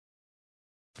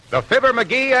The Fibber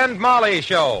McGee and Molly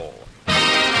Show.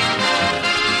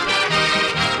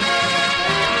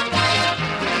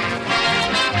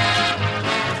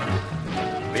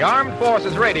 The Armed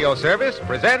Forces Radio Service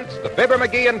presents the Fibber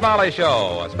McGee and Molly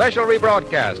Show, a special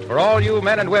rebroadcast for all you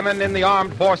men and women in the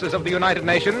Armed Forces of the United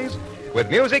Nations, with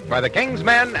music by the King's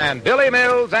Men and Billy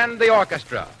Mills and the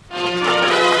orchestra.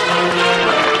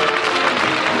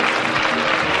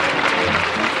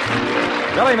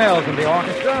 Billy Mills and the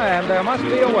orchestra, and There Must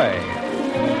Be a Way.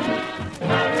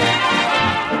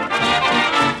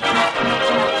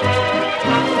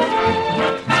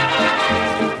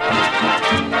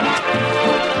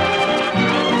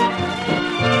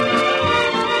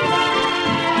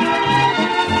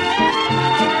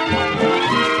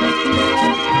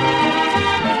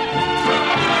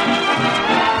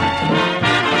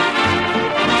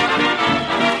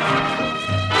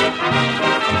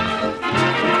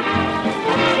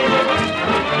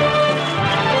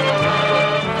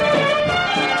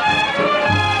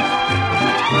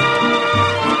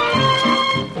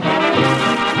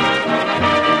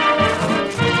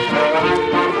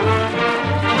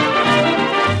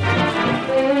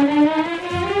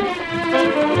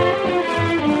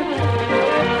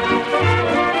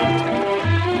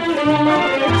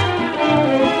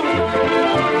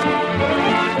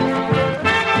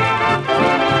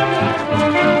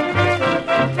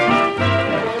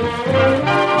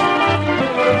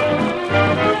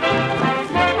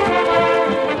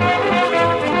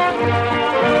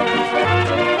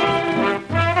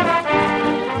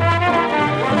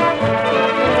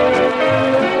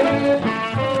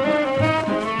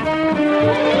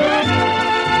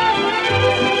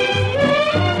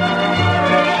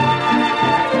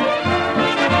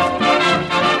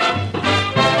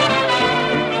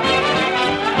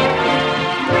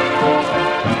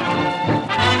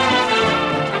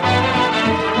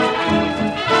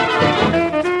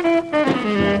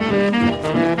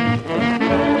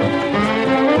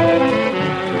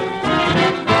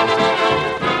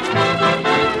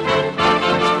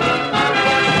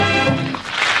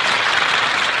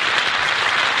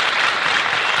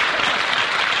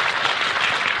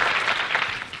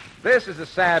 This is a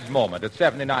sad moment at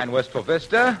 79 Wistful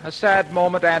Vista, a sad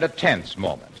moment and a tense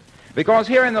moment. Because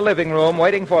here in the living room,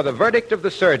 waiting for the verdict of the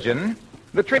surgeon,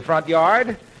 the tree front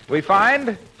yard, we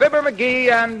find Fibber McGee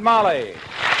and Molly.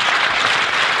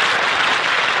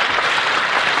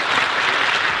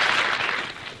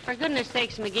 For goodness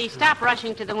sakes, McGee, stop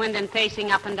rushing to the window and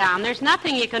pacing up and down. There's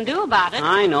nothing you can do about it.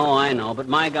 I know, but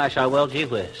my gosh, I will, gee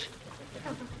whiz.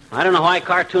 I don't know why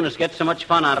cartoonists get so much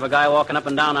fun out of a guy walking up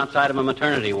and down outside of a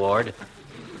maternity ward.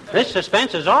 This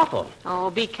suspense is awful. Oh,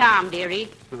 be calm, dearie.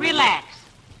 Relax.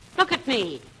 Look at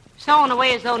me, sewing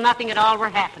away as though nothing at all were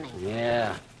happening.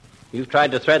 Yeah. You've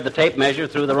tried to thread the tape measure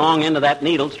through the wrong end of that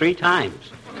needle 3 times.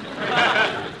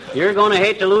 You're going to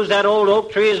hate to lose that old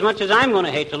oak tree as much as I'm going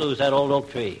to hate to lose that old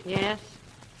oak tree. Yes.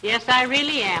 Yes, I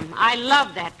really am. I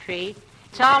love that tree.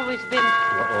 It's always been...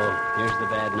 Uh-oh. Here's the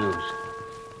bad news.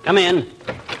 Come in.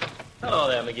 Hello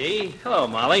there, McGee. Hello,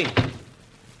 Molly.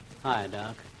 Hi,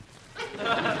 Doc.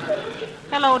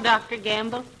 Hello, Dr.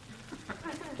 Gamble.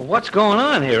 Well, what's going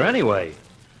on here, anyway?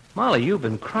 Molly, you've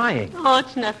been crying. Oh,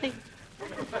 it's nothing.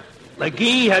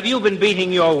 McGee, have you been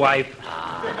beating your wife?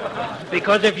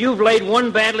 Because if you've laid one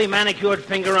badly manicured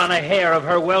finger on a hair of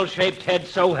her well-shaped head,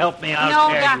 so help me, I'll No,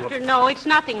 tear you Doctor, up. no, it's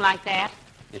nothing like that.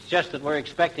 It's just that we're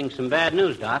expecting some bad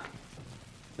news, Doc.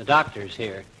 The doctor's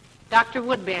here. Dr.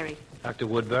 Woodbury. Dr.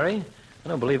 Woodbury? I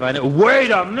don't believe I know.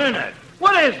 Wait a minute.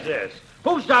 What is this?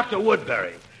 Who's Dr.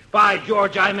 Woodbury? By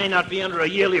George, I may not be under a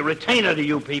yearly retainer to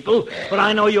you people, but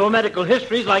I know your medical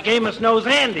histories like Amos knows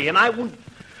Andy, and I wouldn't...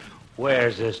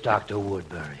 Where's this Dr.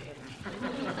 Woodbury?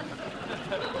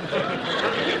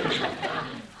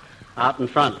 Out in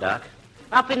front, Doc.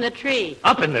 Up in the tree.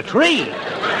 Up in the tree?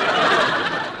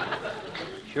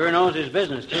 Sure knows his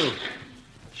business, too.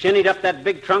 Shinnied up that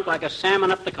big trunk like a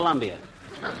salmon up the Columbia.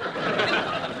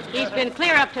 He's been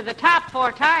clear up to the top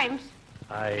 4 times.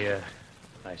 I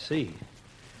see.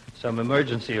 Some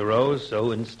emergency arose,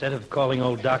 so instead of calling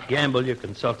old Doc Gamble, you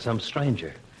consult some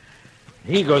stranger.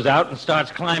 He goes out and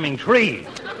starts climbing trees.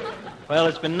 Well,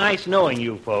 it's been nice knowing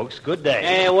you folks. Good day.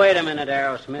 Hey, wait a minute,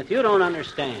 Aerosmith. You don't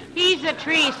understand. He's a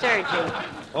tree surgeon.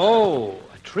 Oh,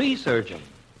 a tree surgeon.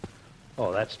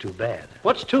 Oh, that's too bad.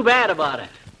 What's too bad about it?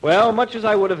 Well, much as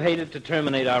I would have hated to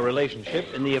terminate our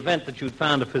relationship, in the event that you'd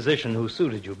found a physician who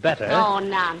suited you better... Oh,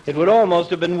 nonsense. It would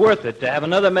almost have been worth it to have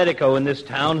another medico in this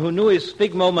town who knew his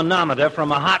sphygmomanometer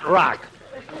from a hot rock.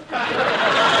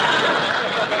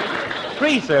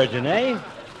 Tree surgeon, eh?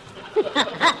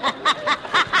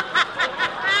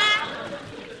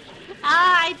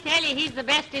 I tell you, he's the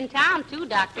best in town, too,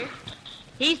 Doctor.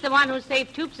 He's the one who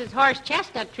saved Toops' horse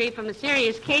chestnut tree from a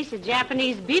serious case of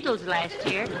Japanese beetles last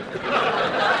year.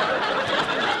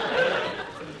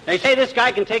 They say this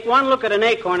guy can take one look at an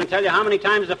acorn and tell you how many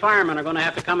times the firemen are going to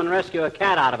have to come and rescue a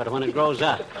cat out of it when it grows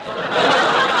up.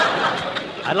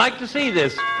 I'd like to see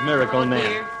this miracle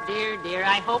man. Dear.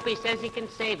 I hope he says he can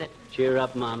save it. Cheer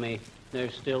up, Mommy.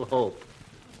 There's still hope.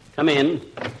 Come in.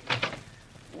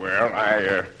 Well,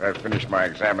 I finished my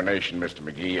examination, Mr.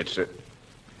 McGee. It's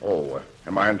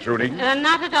am I intruding?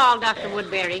 Not at all, Dr.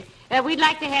 Woodbury. We'd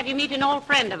like to have you meet an old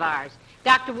friend of ours,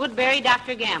 Dr. Woodbury,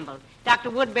 Dr. Gamble.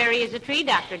 Dr. Woodbury is a tree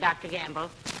doctor, Dr. Gamble.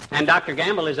 And Dr.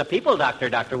 Gamble is a people doctor,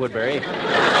 Dr. Woodbury.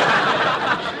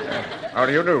 How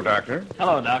do you do, Doctor?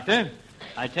 Hello, Doctor.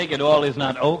 I take it all is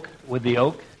not oak with the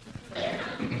oak?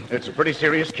 It's a pretty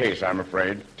serious case, I'm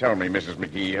afraid. Tell me, Mrs.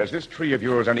 McGee, has this tree of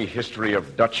yours any history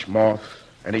of Dutch moth?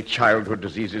 Any childhood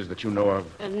diseases that you know of?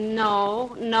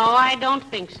 No, I don't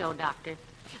think so, Doctor.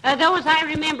 Though, as I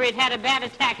remember, it had a bad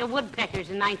attack of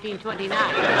woodpeckers in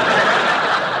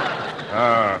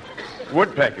 1929.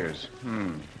 Woodpeckers.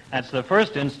 That's the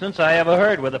first instance I ever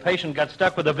heard where the patient got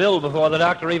stuck with a bill before the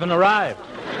doctor even arrived.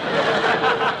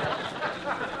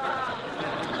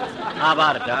 How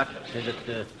about it, Doc? Is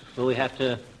it, will we have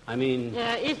to,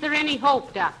 is there any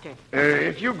hope, Doctor?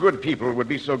 If you good people would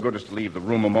be so good as to leave the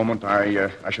room a moment, I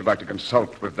should like to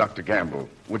consult with Dr. Gamble.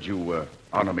 Would you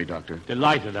honor me, Doctor?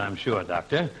 Delighted, I'm sure,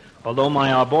 Doctor. Although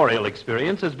my arboreal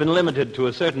experience has been limited to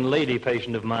a certain lady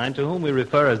patient of mine to whom we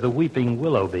refer as the weeping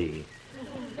willow bee.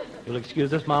 You'll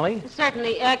excuse us, Molly?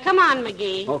 Certainly. Come on,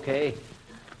 McGee. Okay.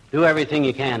 Do everything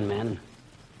you can, men.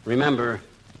 Remember,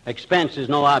 expense is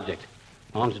no object,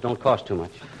 as long as it don't cost too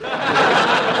much.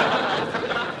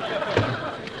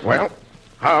 Well,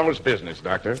 how's business,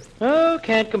 Doctor? Oh,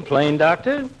 can't complain,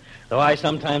 Doctor. Though I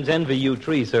sometimes envy you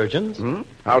tree surgeons.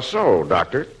 How so,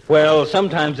 Doctor? Well,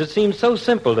 sometimes it seems so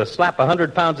simple to slap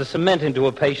 100 pounds of cement into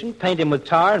a patient, paint him with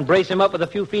tar, and brace him up with a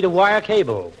few feet of wire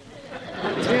cable.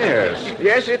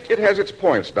 Yes, it has its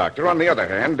points, Doctor. On the other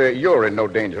hand, you're in no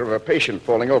danger of a patient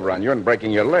falling over on you and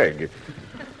breaking your leg.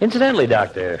 Incidentally,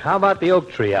 Doctor, how about the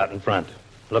oak tree out in front?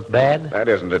 Look bad? That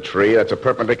isn't a tree. That's a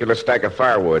perpendicular stack of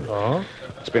firewood. Oh?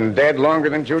 It's been dead longer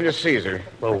than Julius Caesar.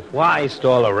 Well, why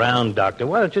stall around, Doctor?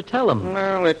 Why don't you tell him?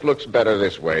 Well, it looks better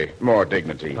this way. More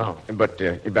dignity. Oh. But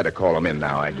you better call him in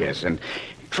now, I guess. And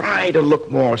try to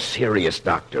look more serious,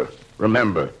 Doctor.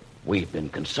 Remember, we've been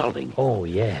consulting. Oh,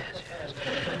 yes.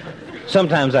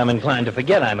 Sometimes I'm inclined to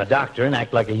forget I'm a doctor and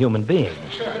act like a human being.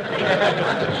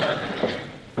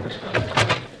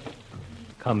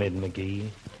 Come in, McGee.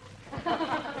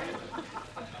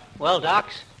 Well,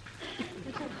 Docs,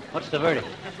 what's the verdict?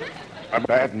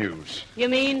 Bad news. You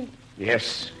mean?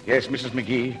 Yes, Mrs.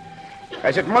 McGee.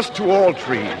 As it must to all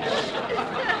trees.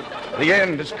 The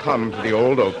end has come to the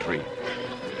old oak tree.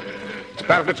 It's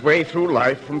battled its way through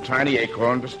life from tiny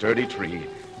acorn to sturdy tree.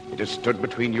 It has stood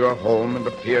between your home and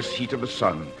the fierce heat of the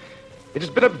sun. It has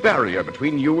been a barrier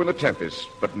between you and the tempest.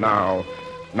 But now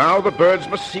the birds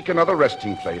must seek another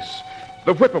resting place.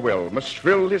 The whippoorwill must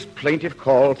shrill his plaintive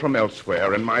call from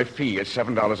elsewhere, and my fee is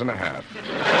 $7.50.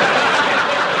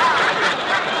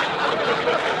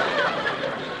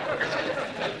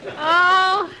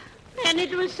 Oh, and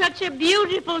it was such a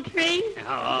beautiful tree.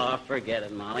 Oh, forget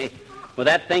it, Molly. With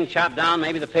that thing chopped down,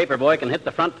 maybe the paper boy can hit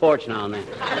the front porch now and then.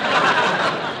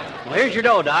 Well, here's your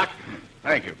dough, Doc.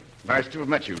 Thank you. Nice to have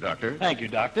met you, Doctor. Thank you,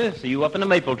 Doctor. See you up in the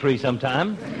maple tree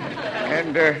sometime.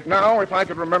 And now, if I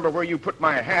could remember where you put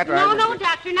my hat, No,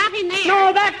 Doctor, not in there.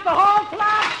 No, that's the whole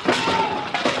plot.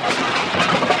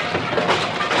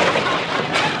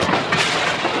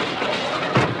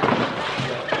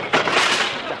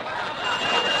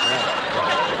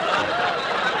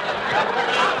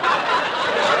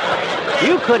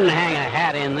 You couldn't hang a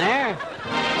hat in there.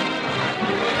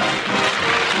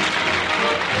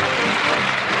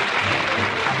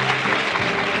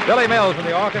 Billy Mills from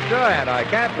the orchestra, and I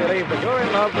Can't Believe That You're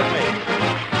in Love with Me.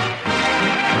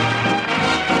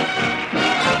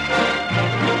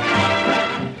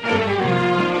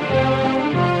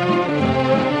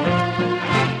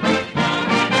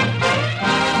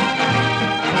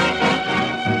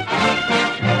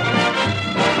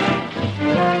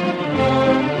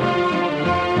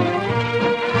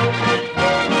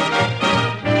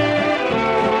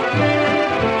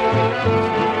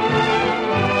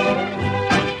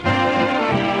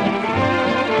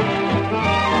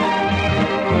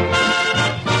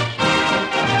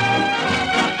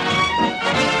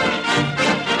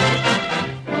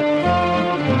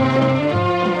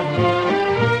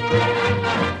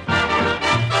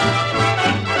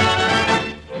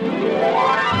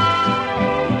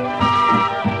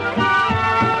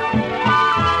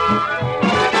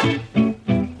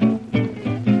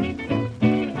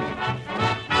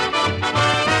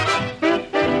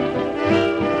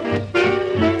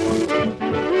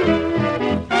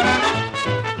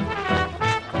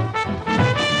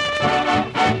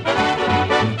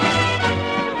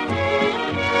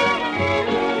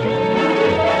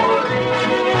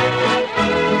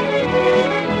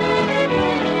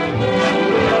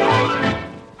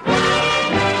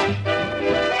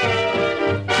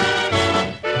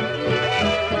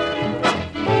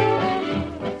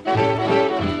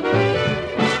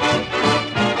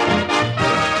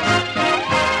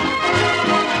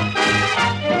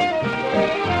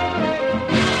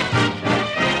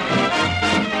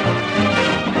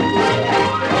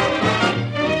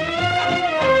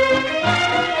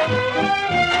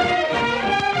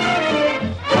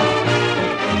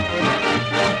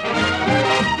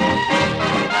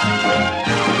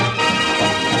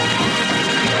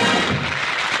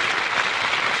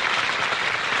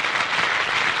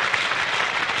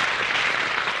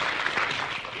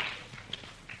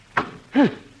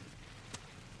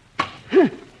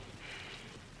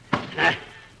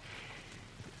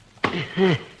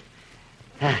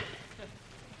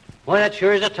 Boy, that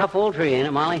sure is a tough old tree, ain't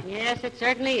it, Molly? Yes, it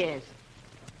certainly is.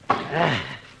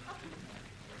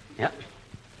 Yep.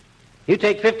 You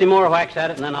take 50 more whacks at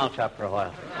it, and then I'll chop for a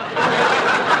while.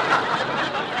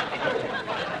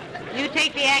 You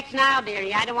take the axe now,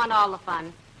 dearie. I don't want all the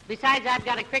fun. Besides, I've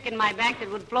got a crick in my back that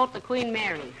would float the Queen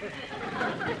Mary.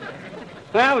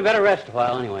 Well, we better rest a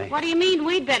while anyway. What do you mean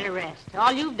we'd better rest?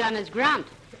 All you've done is grunt.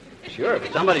 Sure,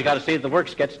 but somebody's got to see that the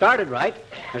works get started right.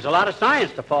 There's a lot of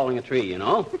science to falling a tree, you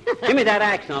know. Give me that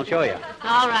axe and I'll show you.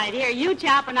 All right, here, you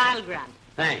chop and I'll grunt.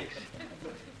 Thanks.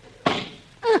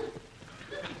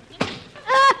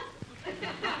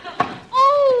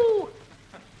 Oh!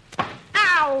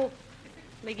 Ow!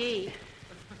 McGee.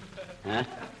 Huh?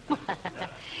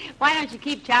 Why don't you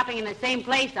keep chopping in the same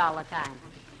place all the time?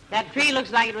 That tree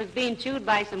looks like it was being chewed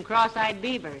by some cross-eyed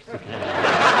beavers.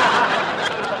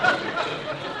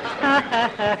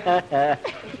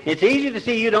 It's easy to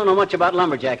see you don't know much about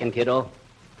lumberjacking, kiddo.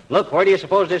 Look, where do you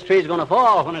suppose this tree's going to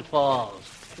fall when it falls?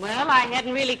 Well, I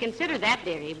hadn't really considered that,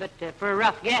 dearie, but for a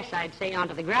rough guess, I'd say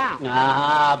onto the ground.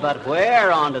 Ah, but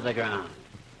where onto the ground?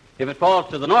 If it falls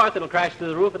to the north, it'll crash through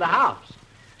the roof of the house.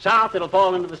 South, it'll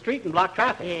fall into the street and block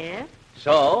traffic. Yes?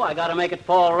 So I got to make it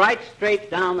fall right straight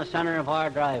down the center of our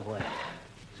driveway.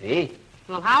 See?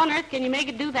 Well, how on earth can you make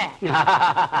it do that?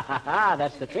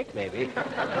 That's the trick, baby.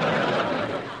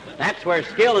 That's where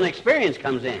skill and experience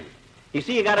comes in. You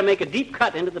see, you got to make a deep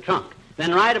cut into the trunk.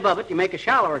 Then right above it, you make a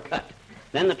shallower cut.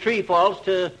 Then the tree falls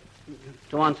to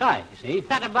one side, you see?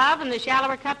 Cut above and the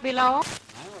shallower cut below?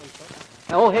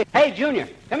 Oh, hey, Junior,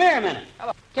 come here a minute.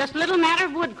 Just a little matter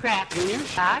of woodcraft, Junior.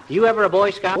 Doc. You ever a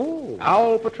Boy Scout? Oh.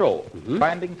 Owl Patrol.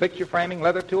 Binding, picture framing,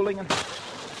 leather tooling, and...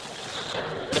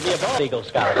 To be a Bald Eagle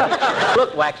Scout.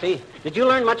 Look, Waxy, did you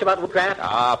learn much about woodcraft?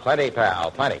 Ah, plenty,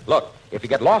 pal, plenty. Look, if you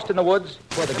get lost in the woods,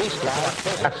 where the geese fly,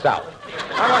 that's south.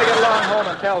 I want to get along home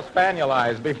and tell Spaniel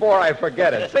Eyes before I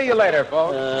forget it. See you later,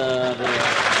 folks.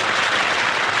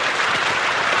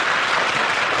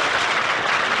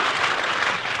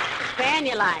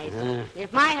 Spaniel Eyes.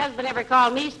 If my husband ever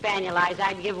called me Spaniel Eyes,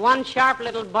 I'd give one sharp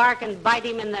little bark and bite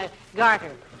him in the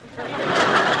garter.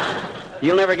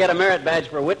 You'll never get a merit badge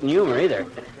for wit and humor, either.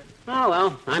 Oh,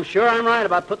 well, I'm sure I'm right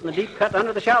about putting the deep cut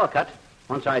under the shallow cut.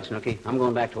 One side, Snooky. I'm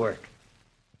going back to work.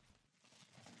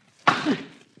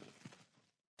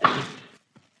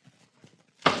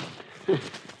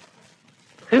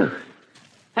 Whew.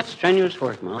 That's strenuous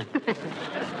work, Molly.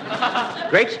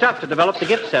 Great stuff to develop the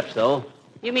biceps, though.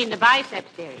 You mean the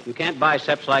biceps, dearie? You can't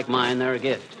biceps like mine. They're a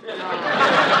gift.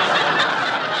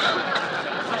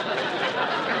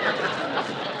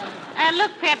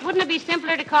 Look, Pet, wouldn't it be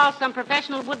simpler to call some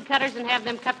professional woodcutters and have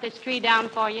them cut this tree down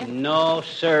for you? No,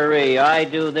 sirree. I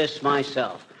do this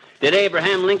myself. Did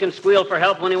Abraham Lincoln squeal for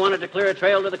help when he wanted to clear a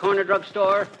trail to the corner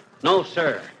drugstore? No,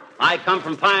 sir. I come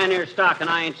from pioneer stock, and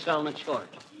I ain't selling it short.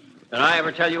 Did I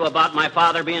ever tell you about my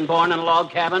father being born in a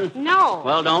log cabin? No.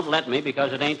 Well, don't let me,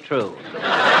 because it ain't true.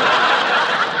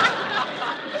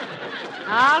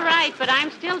 All right, but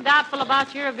I'm still doubtful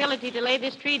about your ability to lay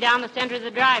this tree down the center of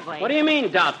the driveway. What do you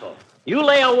mean, doubtful? You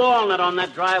lay a walnut on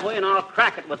that driveway, and I'll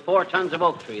crack it with 4 tons of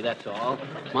oak tree, that's all.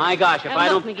 My gosh, if I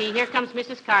look, don't... McGee, here comes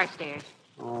Mrs. Carstairs.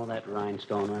 Oh, that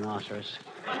rhinestone rhinoceros.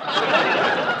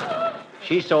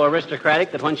 She's so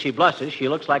aristocratic that when she blushes, she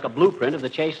looks like a blueprint of the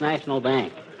Chase National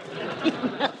Bank.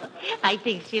 I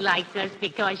think she likes us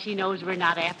because she knows we're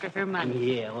not after her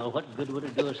money. Yeah, well, what good would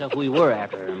it do us if we were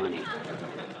after her money?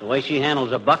 The way she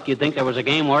handles a buck, you'd think there was a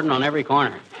game warden on every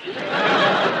corner.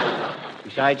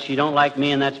 Besides, she don't like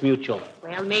me, and that's mutual.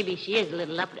 Well, maybe she is a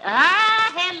little up...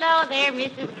 Ah, hello there,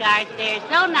 Mrs. Carstairs.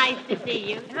 So nice to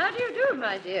see you. How do you do,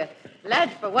 my dear?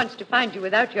 Glad for once to find you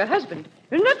without your husband.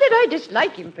 Not that I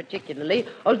dislike him particularly,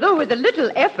 although with a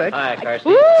little effort... Hi, Carstairs.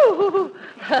 Ooh!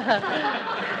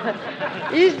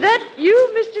 Is that you,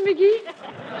 Mr. McGee?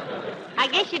 I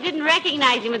guess you didn't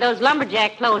recognize him with those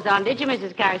lumberjack clothes on, did you,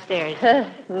 Mrs. Carstairs?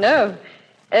 No.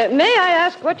 May I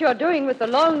ask what you're doing with the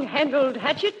long-handled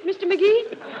hatchet, Mr.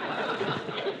 McGee?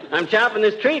 I'm chopping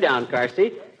this tree down,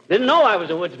 Carsey. Didn't know I was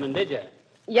a woodsman, did you?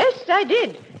 Yes, I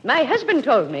did. My husband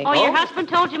told me. Oh, your husband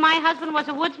told you my husband was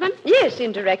a woodsman? Yes,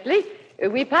 indirectly.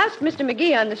 We passed Mr.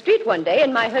 McGee on the street one day,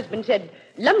 and my husband said,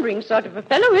 lumbering sort of a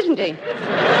fellow, isn't he?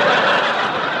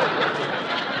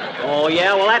 Oh,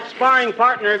 yeah, well, that sparring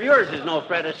partner of yours is no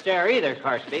Fred Astaire either,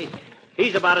 Carsey.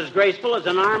 He's about as graceful as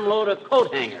an armload of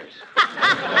coat hangers.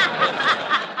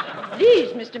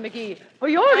 Please, Mr. McGee, for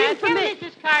your information... Tell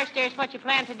Mrs. Carstairs what you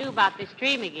plan to do about this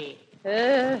tree, McGee.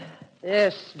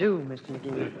 Yes, do, Mr.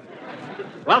 McGee.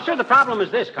 Well, sir, the problem is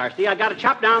this, Carsey. I got to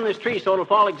chop down this tree so it'll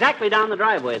fall exactly down the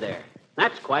driveway there.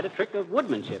 That's quite a trick of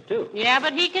woodmanship, too. Yeah,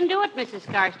 but he can do it, Mrs.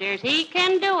 Carstairs. He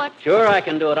can do it. Sure, I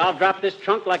can do it. I'll drop this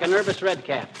trunk like a nervous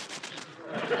redcap.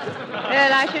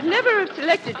 Well, I should never have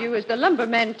selected you as the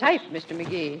lumberman type, Mr.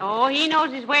 McGee. Oh, he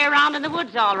knows his way around in the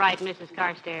woods all right, Mrs.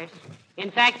 Carstairs. In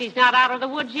fact, he's not out of the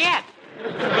woods yet.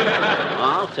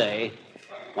 I'll say.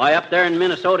 Why, up there in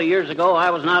Minnesota years ago, I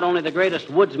was not only the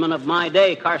greatest woodsman of my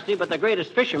day, Carsty, but the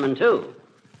greatest fisherman, too.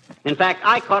 In fact,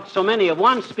 I caught so many of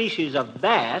one species of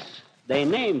bass, they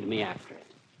named me after it.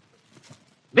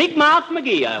 Big Mouth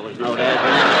McGee, I was known as.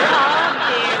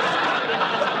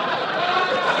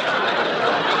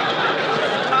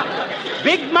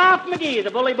 Big Mouth McGee,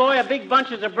 the bully boy of big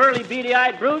bunches of burly,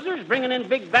 beady-eyed bruisers, bringing in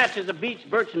big batches of beech,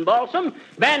 birch, and balsam,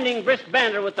 banding brisk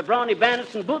banter with the brawny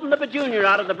bandits, and booting up a junior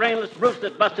out of the brainless brutes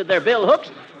that busted their bill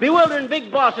hooks, bewildering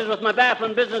big bosses with my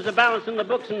baffling business of balancing the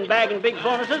books and bagging big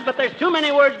bonuses, but there's too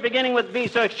many words beginning with B,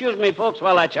 so excuse me, folks,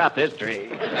 while I chop this tree.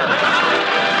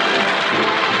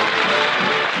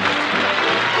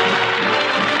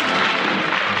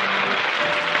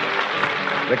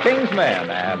 The King's Men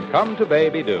and Come to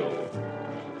Baby Do.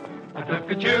 I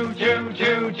took a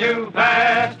choo-choo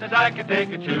fast as I could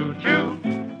take a choo-choo.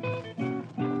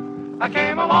 I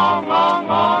came a long, long,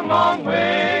 long, long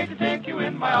way to take you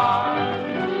in my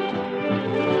arms.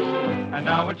 And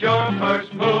now it's your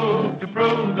first move to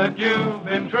prove that you've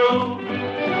been true.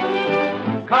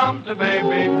 Come to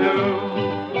baby do.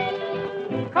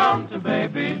 Come to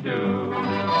baby do.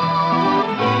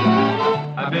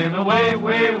 I've been away,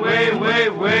 way, way, way,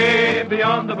 way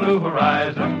beyond the blue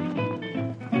horizon.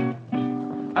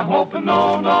 I'm hoping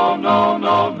no one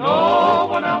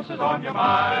else is on your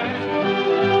mind.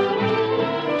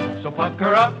 So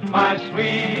pucker up, my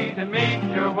sweet, and meet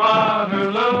your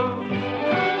Waterloo.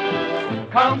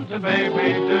 Come to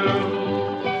baby do.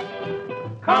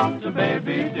 Come to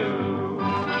baby do.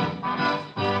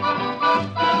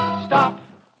 Stop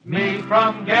me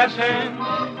from guessing.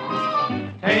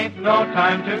 Ain't no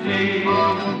time to tease.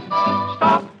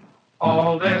 Stop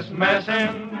all this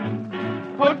messing.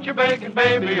 Put your bacon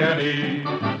baby at ease.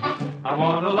 I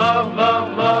want to love,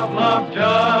 love, love, love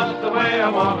just the way I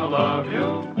want to love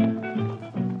you.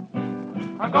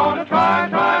 I'm going to try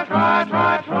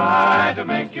to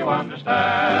make you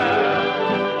understand.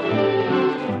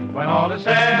 When all is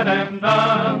said and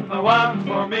done, the one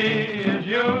for me is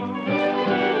you.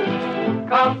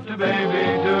 Come to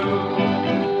baby do.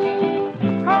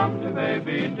 Come to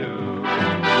baby do.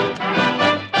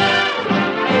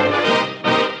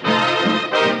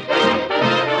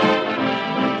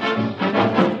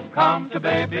 Come to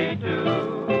baby do.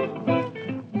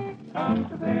 Come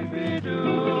to baby do.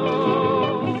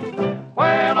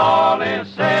 When all is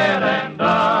said and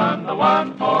done, the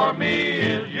one for me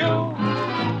is you.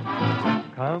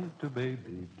 Come to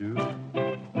baby do.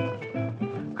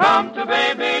 Come to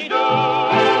baby do.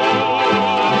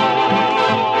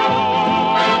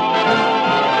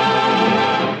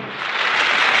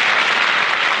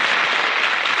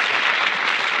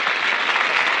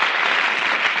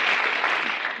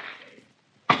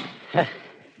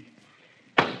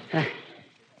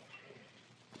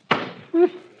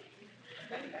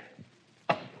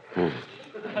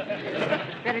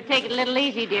 Better take it a little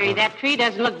easy, dearie. That tree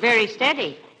doesn't look very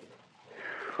steady.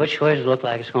 Which way does it look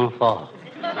like it's going to fall?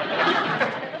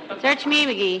 Search me,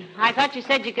 McGee. I thought you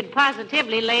said you could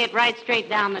positively lay it right straight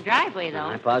down the driveway, though.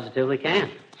 I positively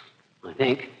can. I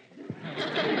think.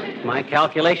 My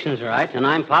calculations are right, and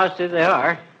I'm positive they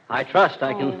are. I trust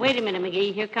I can... Oh, wait a minute,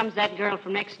 McGee. Here comes that girl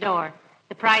from next door.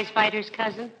 The prize fighter's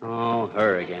cousin. Oh,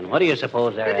 her again. What do you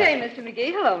suppose they're Good day, Mr.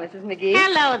 McGee. Hello, Mrs. McGee.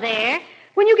 Hello there.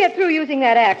 When you get through using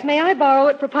that axe, may I borrow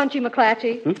it for Punchy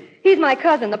McClatchy? He's my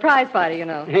cousin, the prize fighter, you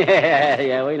know.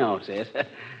 Yeah, we know, sis.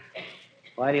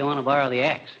 Why do you want to borrow the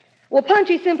axe? Well,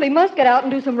 Punchy simply must get out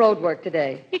and do some road work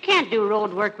today. You can't do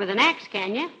road work with an axe,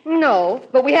 can you? No,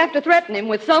 but we have to threaten him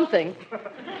with something.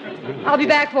 I'll be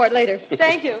back for it later.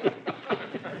 Thank you.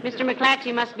 Mr.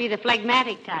 McClatchy must be the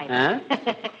phlegmatic type. Huh?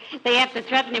 They have to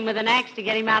threaten him with an axe to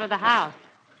get him out of the house.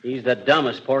 He's the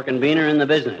dumbest pork and beaner in the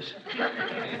business.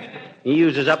 He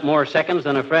uses up more seconds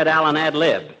than a Fred Allen ad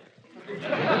lib.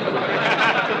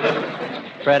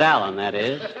 Fred Allen, that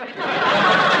is.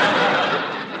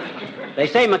 They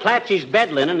say McClatchy's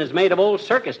bed linen is made of old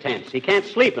circus tents. He can't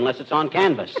sleep unless it's on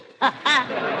canvas.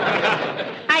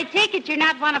 I take it you're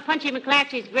not one of Punchy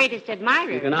McClatchy's greatest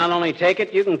admirers. You can not only take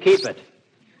it, you can keep it.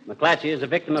 McClatchy is a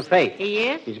victim of fate. He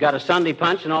is? He's got a Sunday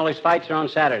punch, and all his fights are on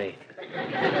Saturday.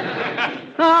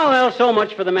 Oh, well, so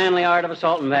much for the manly art of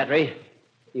assault and battery.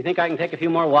 You think I can take a few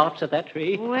more wallops at that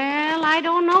tree? Well, I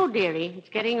don't know, dearie. It's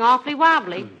getting awfully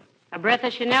wobbly. A breath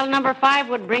of Chanel No. 5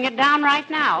 would bring it down right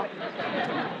now.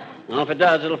 Well, if it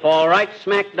does, it'll fall right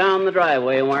smack down the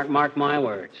driveway, mark my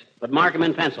words. But mark 'em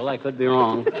in pencil. I could be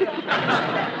wrong.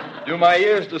 Do my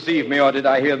ears deceive me, or did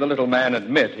I hear the little man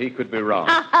admit he could be wrong?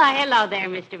 Oh, hello there,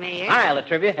 Mr. Mayor. Hi,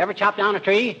 Latrivia. Ever chop down a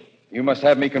tree? You must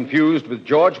have me confused with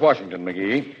George Washington,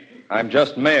 McGee. I'm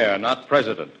just mayor, not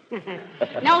president.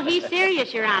 No, he's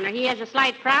serious, Your Honor. He has a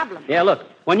slight problem. Yeah, look.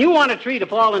 When you want a tree to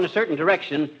fall in a certain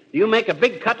direction, do you make a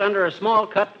big cut under a small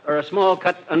cut or a small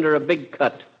cut under a big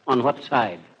cut? On what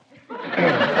side?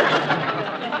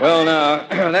 Well,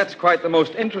 now, that's quite the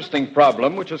most interesting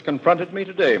problem which has confronted me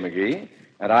today, McGee.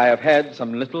 And I have had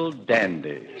some little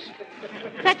dandies.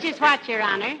 Such as what, Your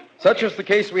Honor? Such as the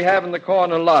case we have in the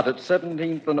corner lot at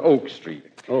 17th and Oak Street.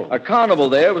 Oh. A carnival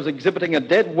there was exhibiting a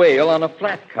dead whale on a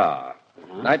flat car.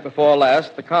 Night before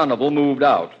last, the carnival moved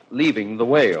out, leaving the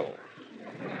whale.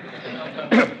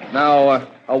 Now,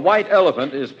 a white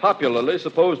elephant is popularly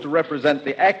supposed to represent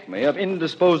the acme of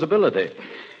indisposability.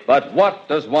 But what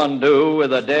does one do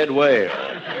with a dead whale?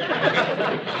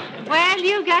 Well,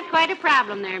 you've got quite a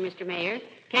problem there, Mr. Mayor.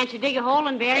 Can't you dig a hole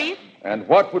and bury it? And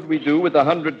what would we do with the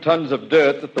 100 tons of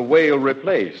dirt that the whale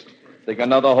replaced? Dig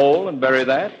another hole and bury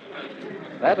that?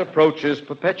 That approaches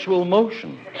perpetual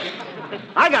motion.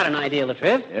 I got an idea,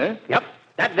 Latriv. Yeah? Yep.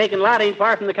 That vacant lot ain't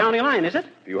far from the county line, is it?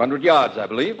 A few hundred yards, I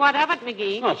believe. What of it,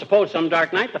 McGee? Well, suppose some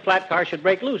dark night the flat car should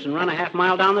break loose and run a half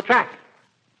mile down the track.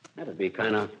 That'd be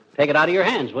kind of take it out of your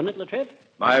hands, wouldn't it, Latriv?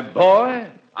 My boy,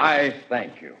 I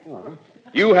thank you. Oh.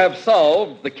 You have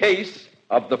solved the case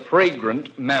of the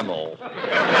fragrant mammal.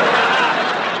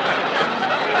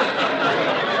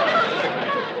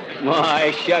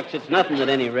 Why, shucks, it's nothing that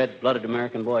any red-blooded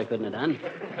American boy couldn't have done.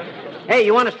 Hey,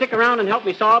 you want to stick around and help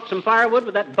me saw up some firewood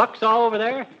with that buck saw over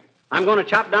there? I'm going to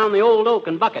chop down the old oak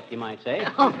and bucket, you might say. You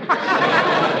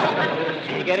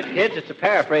get it, kids? It's a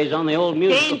paraphrase on the old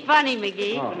music. Ain't funny,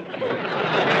 McGee. Oh.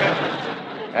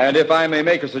 And if I may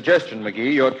make a suggestion,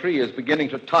 McGee, your tree is beginning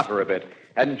to totter a bit.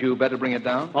 Hadn't you better bring it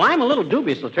down? Well, I'm a little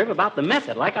dubious, Latriv, about the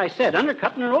method. Like I said,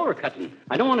 undercutting or overcutting.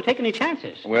 I don't want to take any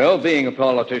chances. Well, being a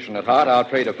politician at heart, I'll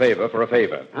trade a favor for a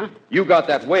favor. Huh? You got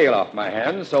that whale off my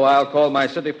hands, so I'll call my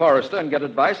city forester and get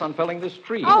advice on felling this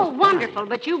tree. Oh, wonderful.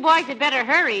 But you boys had better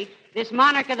hurry. This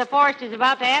monarch of the forest is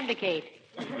about to abdicate.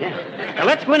 Yeah. Now,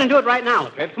 let's go in and do it right now,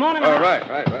 Latriv. Come on in. All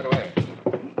right away.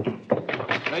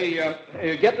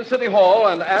 Hey, get to City Hall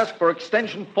and ask for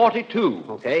extension 42.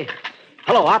 Okay.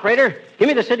 Hello, operator. Give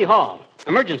me the City Hall.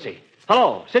 Emergency.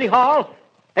 Hello, City Hall.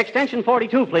 Extension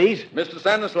 42, please. Mr.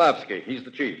 Stanislavski, he's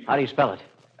the chief. How do you spell it?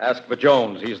 Ask for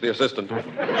Jones, he's the assistant.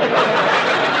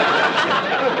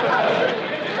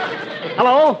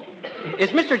 Hello?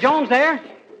 Is Mr. Jones there?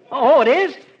 Oh, it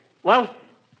is? Well,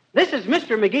 this is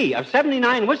Mr. McGee of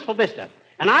 79 Wistful Vista,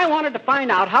 and I wanted to find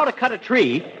out how to cut a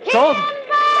tree so...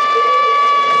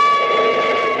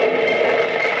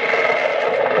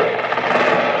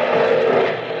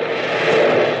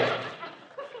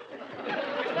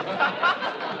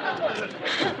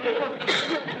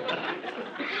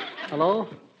 Hello?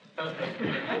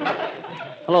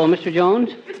 Hello, Mr.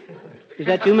 Jones? Is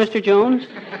that you, Mr. Jones?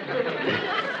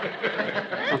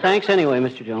 Well, thanks anyway,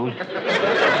 Mr. Jones.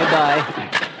 Goodbye.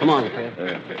 Come on, Fred.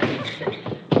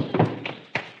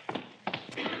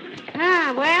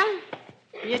 Well,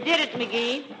 you did it,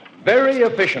 McGee. Very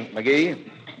efficient, McGee.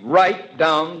 Right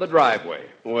down the driveway.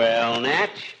 Well,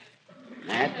 Natch.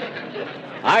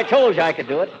 I told you I could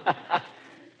do it.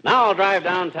 Now I'll drive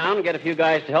downtown and get a few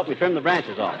guys to help me trim the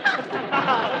branches off.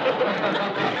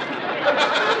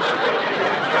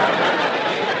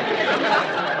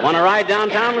 Want to ride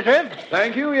downtown, Latriv?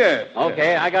 Thank you, yes.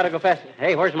 Okay, I got to go fast.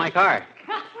 Hey, where's my car?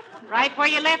 Right where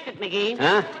you left it, McGee.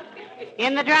 Huh?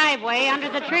 In the driveway under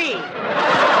the tree.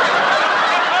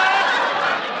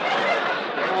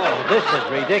 Oh, this is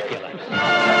ridiculous.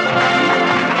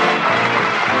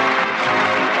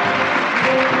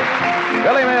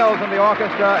 Billy Mills and the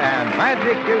orchestra, and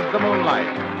Magic is the Moonlight.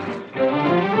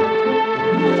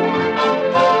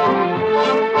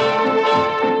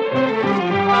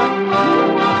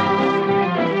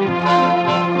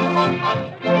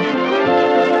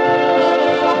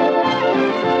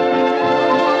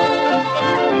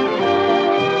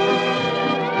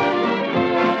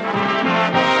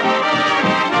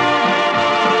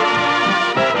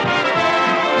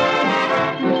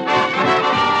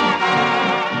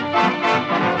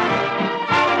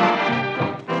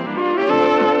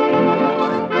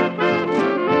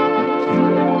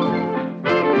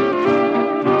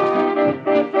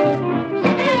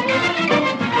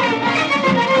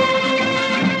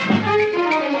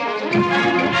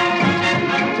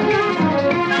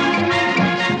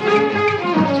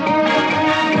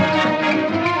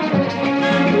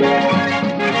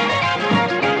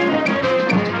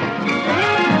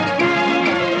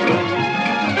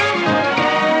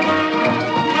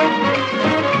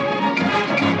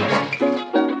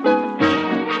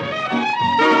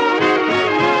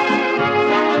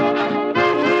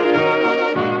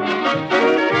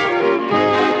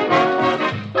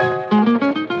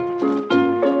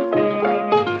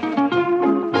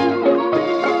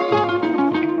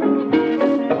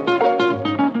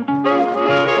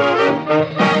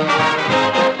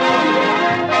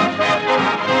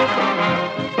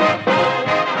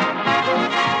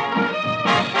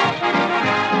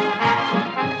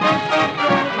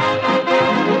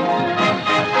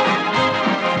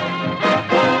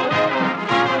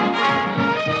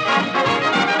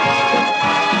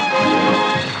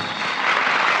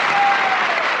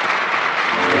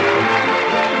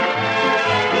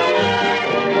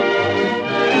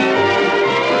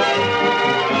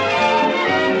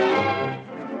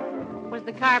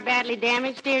 badly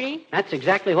damaged, dearie? That's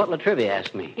exactly what Latrivia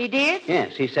asked me. He did?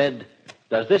 Yes, he said,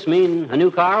 does this mean a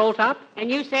new car, old top? And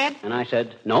you said? And I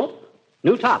said, nope.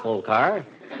 New top, old car.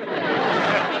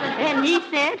 And he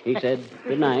said? He said,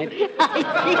 good night. I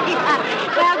see.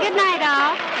 Well, good night,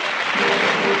 all.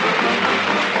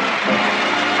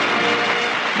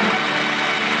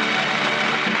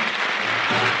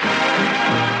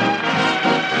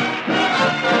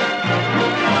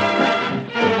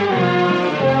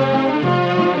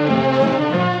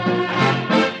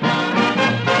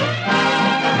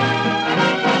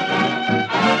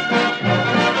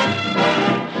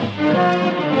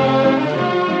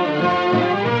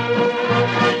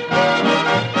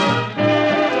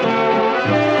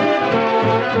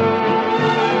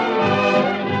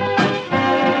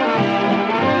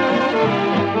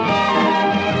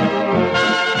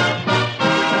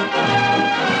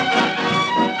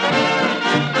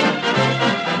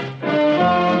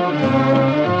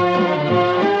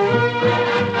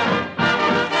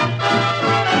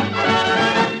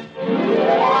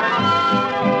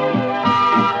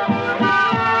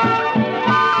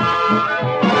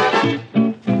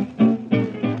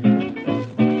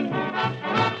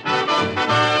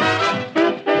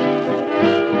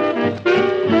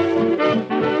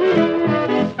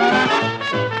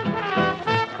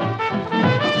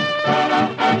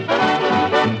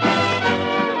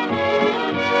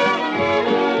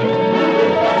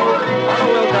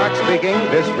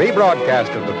 This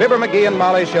rebroadcast of the Fibber McGee and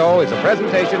Molly Show is a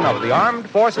presentation of the Armed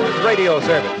Forces Radio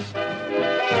Service.